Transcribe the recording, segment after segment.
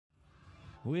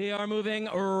We are moving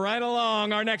right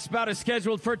along. Our next bout is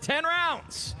scheduled for 10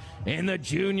 rounds in the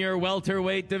junior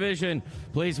welterweight division.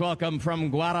 Please welcome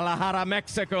from Guadalajara,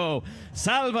 Mexico,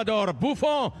 Salvador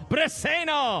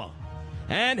Briceno.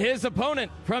 And his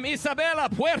opponent from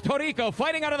Isabela, Puerto Rico,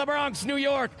 fighting out of the Bronx, New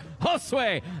York,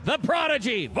 Josue, the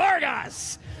Prodigy,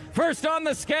 Vargas. First on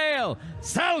the scale,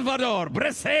 Salvador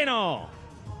Briceno.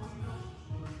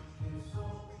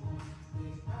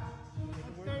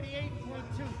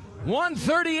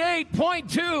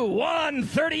 138.2,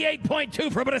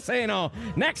 138.2 for Briceno.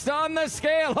 Next on the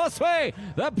scale, Josue,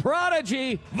 the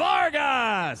Prodigy,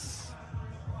 Vargas.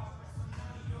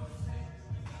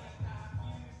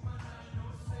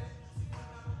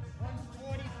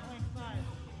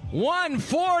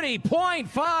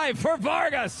 140.5 for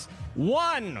Vargas.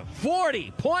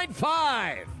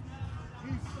 140.5.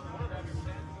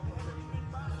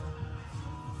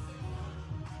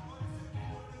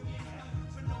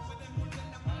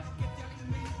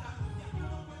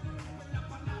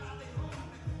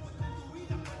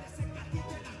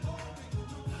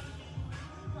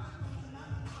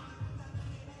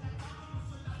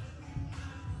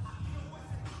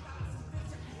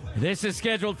 This is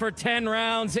scheduled for 10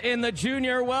 rounds in the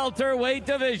junior welterweight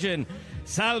division.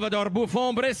 Salvador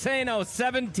Briceno,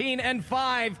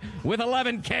 17-5 with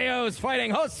 11 KOs,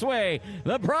 fighting Josue,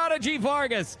 the Prodigy,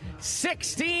 Vargas,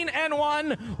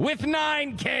 16-1 with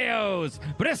 9 KOs.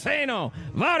 Briceno,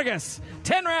 Vargas,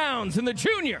 10 rounds in the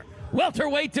junior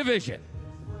welterweight division.